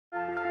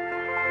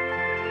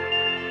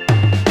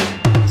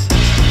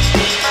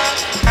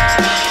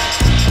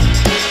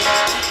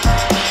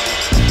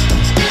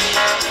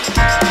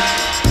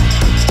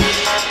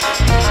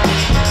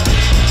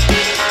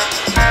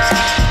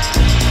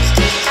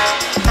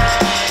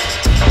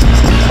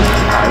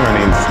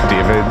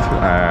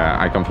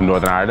I'm from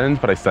Northern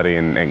Ireland, but I study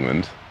in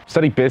England.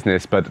 Study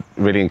business, but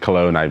really in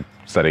Cologne I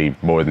study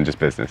more than just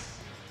business.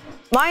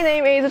 My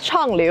name is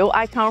Chang Liu.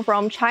 I come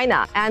from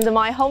China, and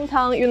my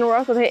hometown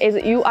university is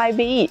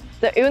UIBE,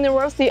 the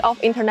University of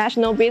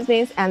International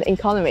Business and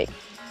Economics.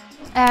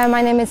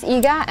 My name is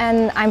Iga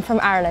and I'm from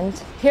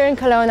Ireland. Here in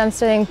Cologne I'm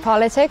studying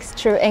politics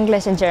through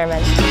English and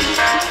German.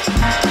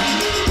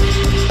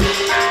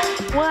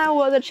 When I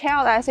was a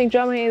child, I think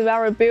Germany is a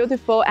very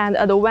beautiful and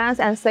advanced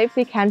and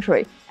safety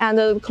country.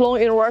 And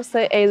Cologne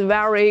University is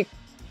very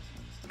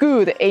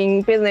good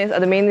in business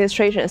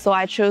administration, so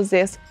I chose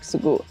this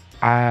school.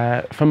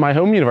 From my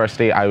home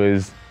university, I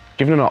was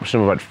given an option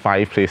of about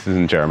 5 places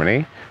in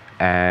Germany.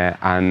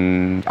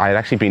 And I had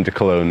actually been to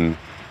Cologne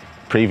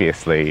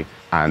previously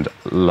and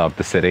loved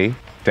the city.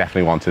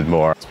 Definitely wanted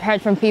more. I've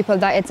heard from people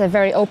that it's a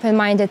very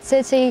open-minded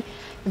city,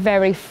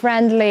 very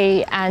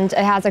friendly, and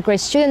it has a great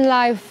student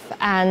life,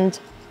 and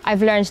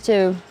I've learned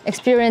to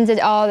experience it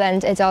all,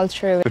 and it's all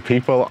true. The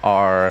people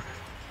are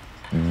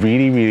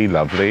really, really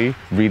lovely,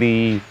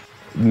 really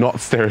not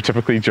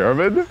stereotypically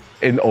German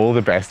in all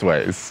the best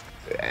ways.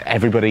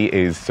 Everybody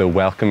is so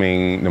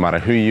welcoming, no matter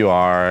who you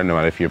are, no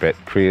matter if you're a bit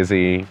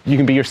crazy. You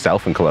can be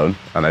yourself in Cologne,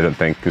 and I don't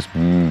think there's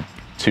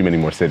too many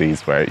more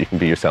cities where you can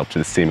be yourself to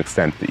the same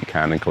extent that you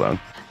can in Cologne.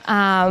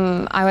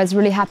 I was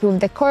really happy with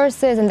the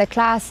courses and the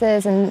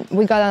classes, and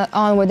we got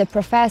on with the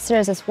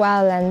professors as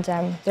well, and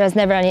there was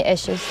never any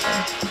issues.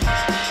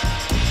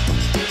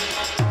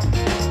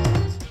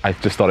 I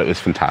just thought it was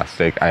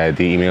fantastic.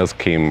 The emails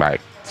came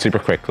back super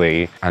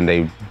quickly, and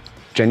they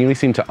genuinely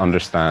seemed to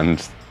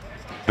understand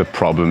the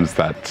problems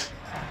that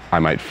I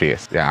might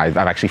face. Yeah, I've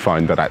actually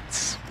found that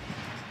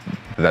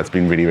that's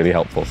been really, really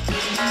helpful.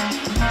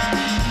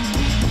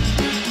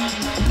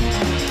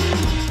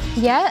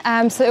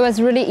 Yeah, so it was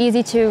really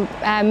easy to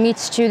meet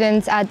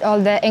students at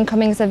all the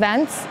incomings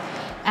events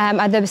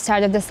at the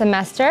start of the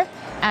semester,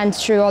 and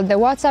through all the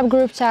WhatsApp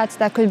group chats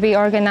that could be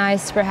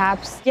organized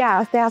perhaps.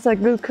 Yes, that's a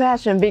good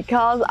question,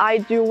 because I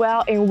do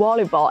well in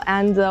volleyball,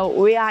 and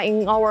we are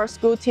in our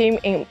school team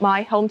in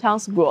my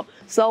hometown school.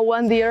 So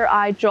one year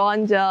I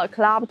joined the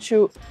club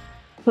to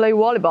play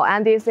volleyball,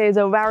 and this is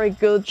a very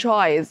good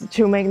choice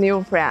to make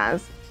new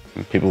friends.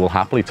 People will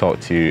happily talk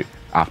to you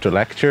after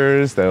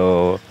lectures.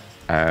 They'll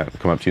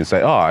come up to you and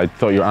say, "Oh, I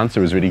thought your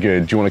answer was really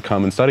good. Do you want to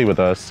come and study with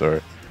us?"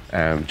 Or "Do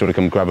you want to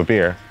come grab a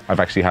beer?"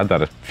 I've actually had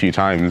that a few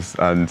times,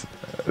 and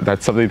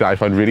that's something that I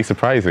find really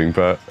surprising,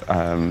 but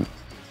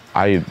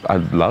I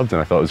loved,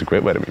 and I thought it was a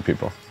great way to meet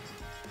people.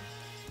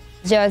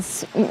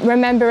 Just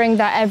remembering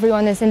that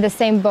everyone is in the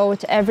same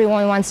boat,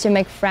 everyone wants to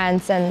make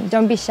friends, and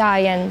don't be shy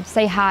and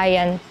say hi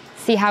and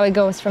see how it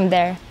goes from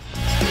there.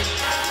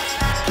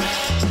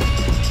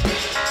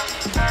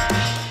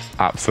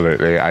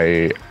 Absolutely.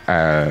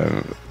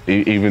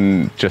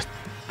 Even just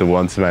the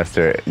one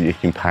semester, you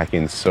can pack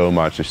in so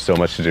much. There's so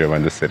much to do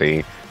around the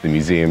city. The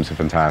museums are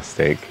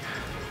fantastic.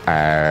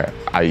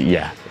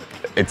 Yeah,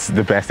 it's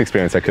the best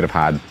experience I could have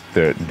had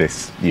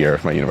this year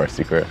of my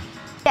university career.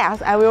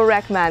 Yes, I will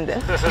recommend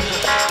it.